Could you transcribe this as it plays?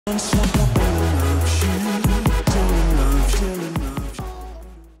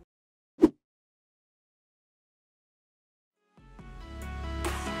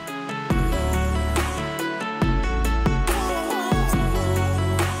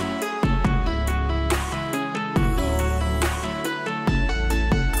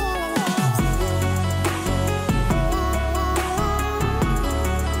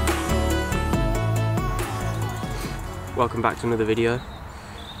Welcome back to another video.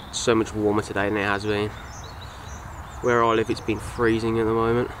 So much warmer today than it has been. Where I live it's been freezing at the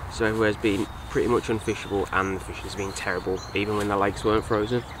moment, so everywhere's been pretty much unfishable and the fishing's been terrible, even when the lakes weren't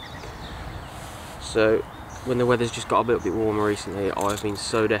frozen. So when the weather's just got a little bit warmer recently, I've been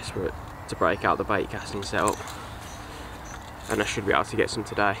so desperate to break out the bait casting setup, and I should be able to get some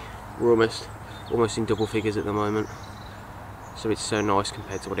today. We're almost in double figures at the moment, so it's so nice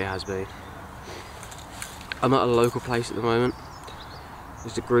compared to what it has been. I'm at a local place at the moment.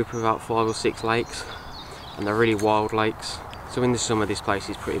 There's a group of about 5 or 6 lakes, and they're really wild lakes. So in the summer this place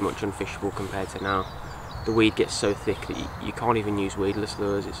is pretty much unfishable compared to now. The weed gets so thick that you can't even use weedless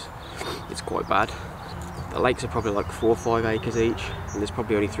lures. It's quite bad. The lakes are probably like 4 or 5 acres each, and there's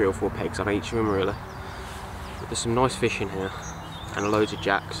probably only 3 or 4 pegs on each of them really. But there's some nice fish in here, and loads of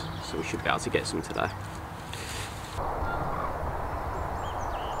jacks, so we should be able to get some today.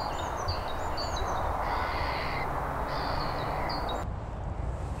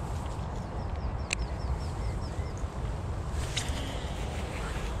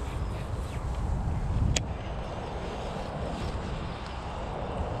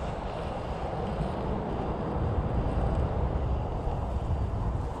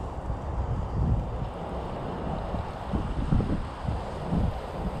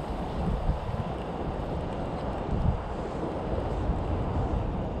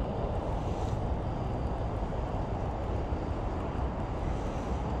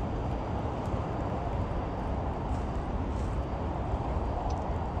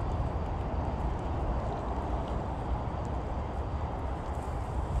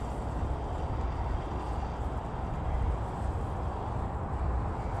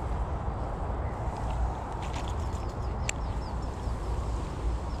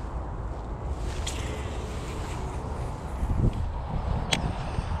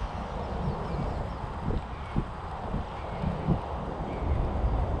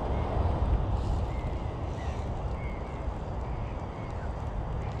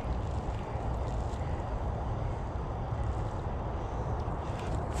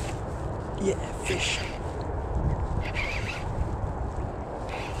 Yeah, fish.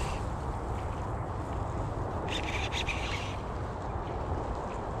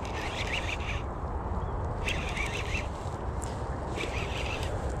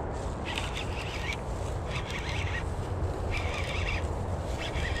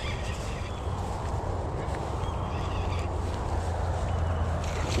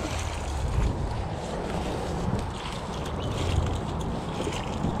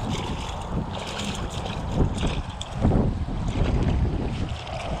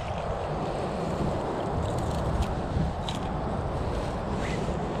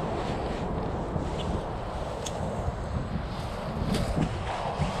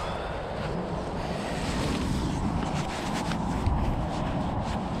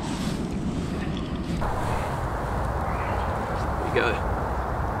 Go.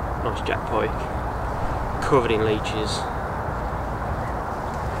 Nice jack pike, covered in leeches,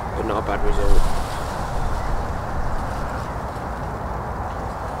 but not a bad result.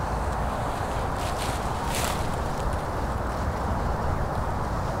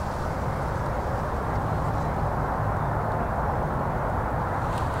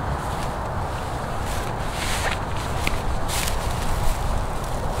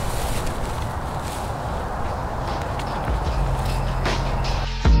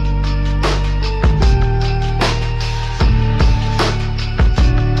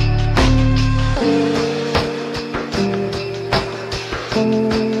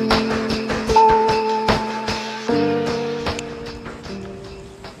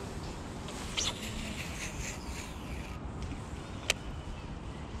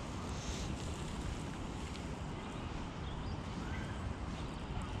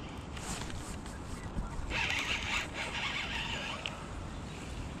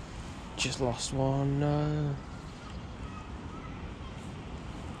 Just lost one, no.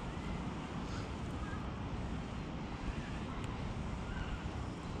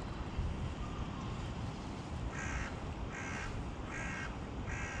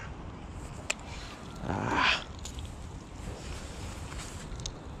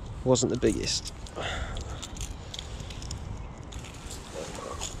 Wasn't the biggest.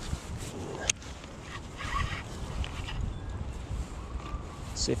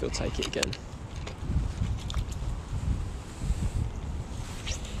 See if he'll take it again.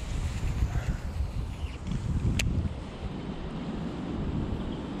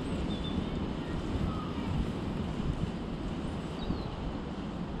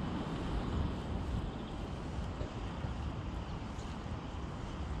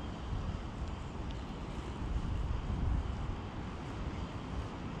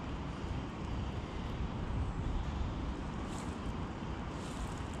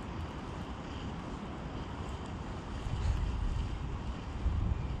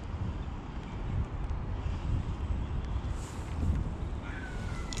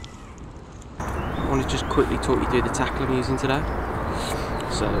 I want to just quickly talk you through the tackle I'm using today.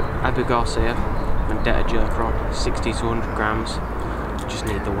 So, Abu Garcia Vendetta jerk rod, 60 to 100 grams. Just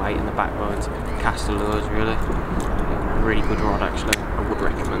need the weight and the backbone to cast the lures, really. Really good rod, actually. I would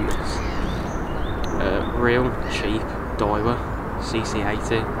recommend this. Real cheap diver,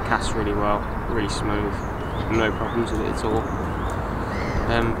 CC80, casts really well, really smooth, no problems with it at all.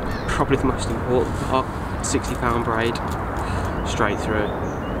 Probably the most important part, 60-pound braid, straight through.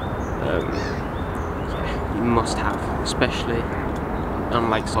 You must have, especially on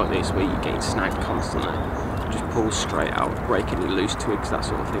lakes like this where you're getting snagged constantly. Just pull straight out, break any loose twigs, that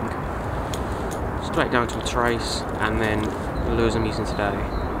sort of thing. Straight down to a trace, and then the lures I'm using today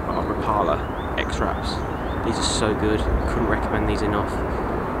are Rapala X-Wraps. These are so good, couldn't recommend these enough.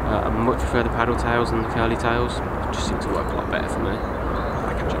 I much prefer the paddle tails than the curly tails, they just seem to work a lot better for me.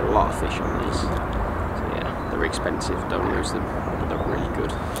 I catch a lot of fish on these. So yeah, they're expensive, don't lose them, but they're really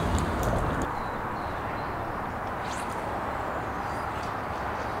good.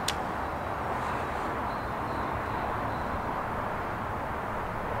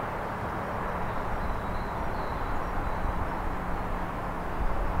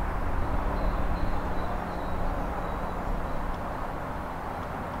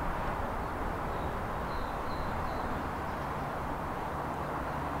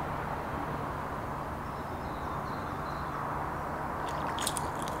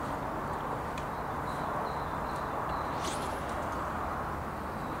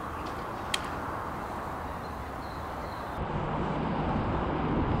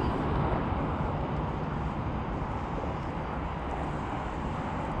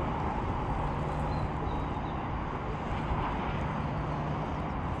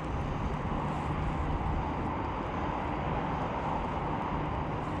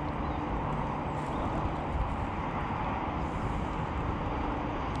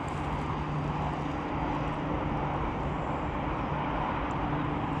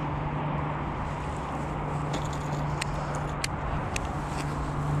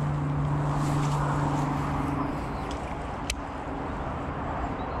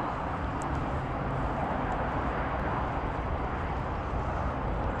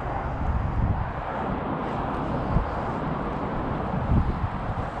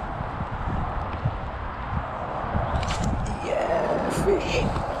 Fish.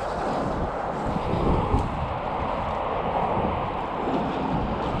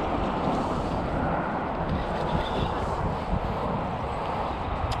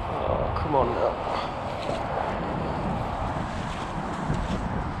 Oh, come on now.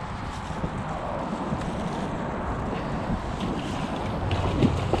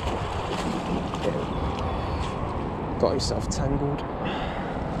 Got himself tangled.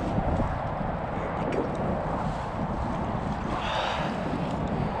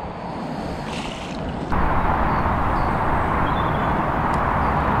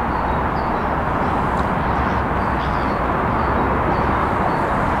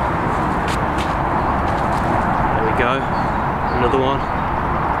 Another one.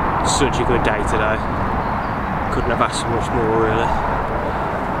 Such a good day today. Couldn't have asked for much more, really.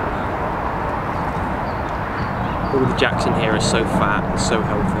 All the jacks in here are so fat and so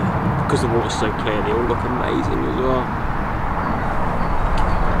healthy. Because the water's so clear, they all look amazing as well.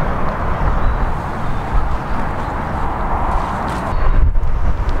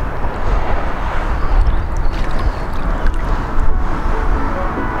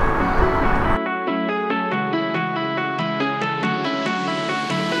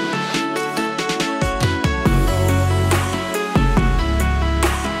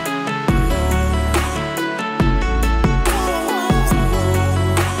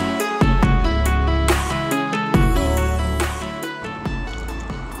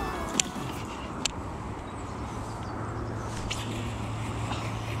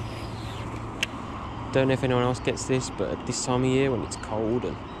 Don't know if anyone else gets this, but at this time of year when it's cold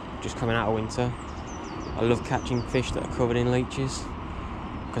and just coming out of winter, I love catching fish that are covered in leeches,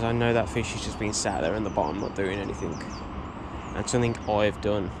 because I know that fish has just been sat there in the bottom not doing anything. and something I've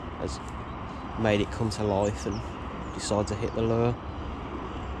done has made it come to life and decide to hit the lure.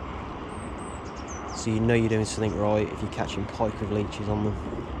 So you know you're doing something right if you're catching pike with leeches on them.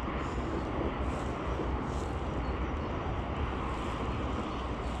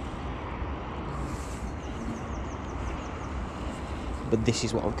 But this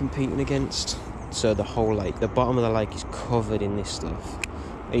is what I'm competing against. So the whole lake, the bottom of the lake is covered in this stuff,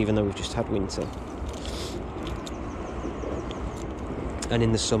 even though we've just had winter. And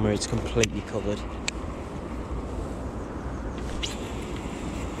in the summer it's completely covered.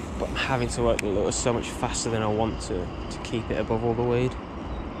 But I'm having to work the lure so much faster than I want to keep it above all the weed.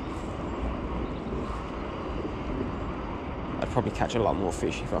 I'd probably catch a lot more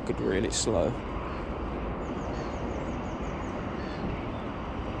fish if I could reel it slow.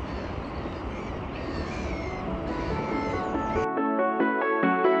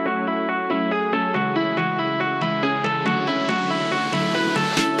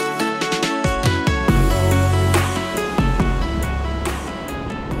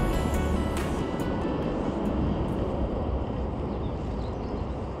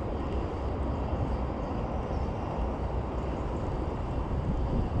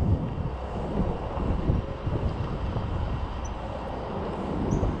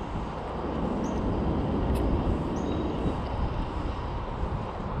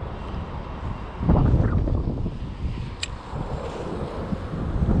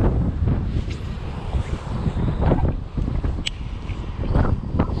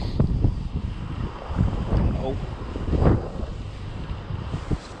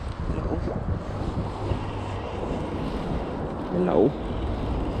 Hello.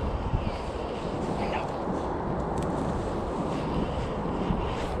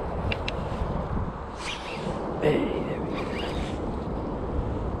 Hey, there we go.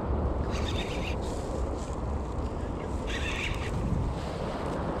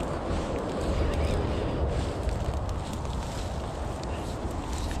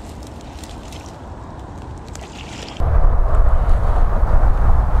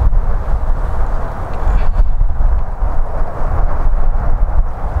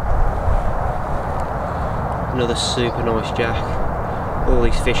 Another super nice jack. All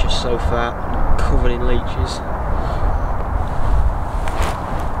these fish are so fat, covered in leeches.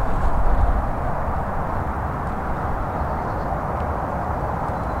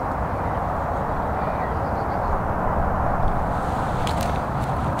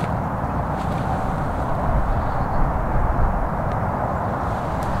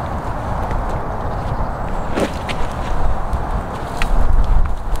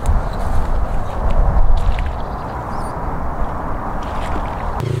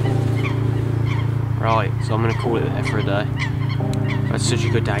 Right, so I'm going to call it there for a day. I've had such a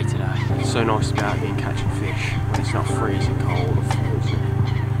good day today. It's so nice to be out here and catching fish when it's not freezing cold or frozen.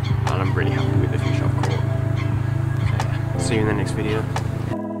 And I'm really happy with the fish I've caught. So yeah, see you in the next video.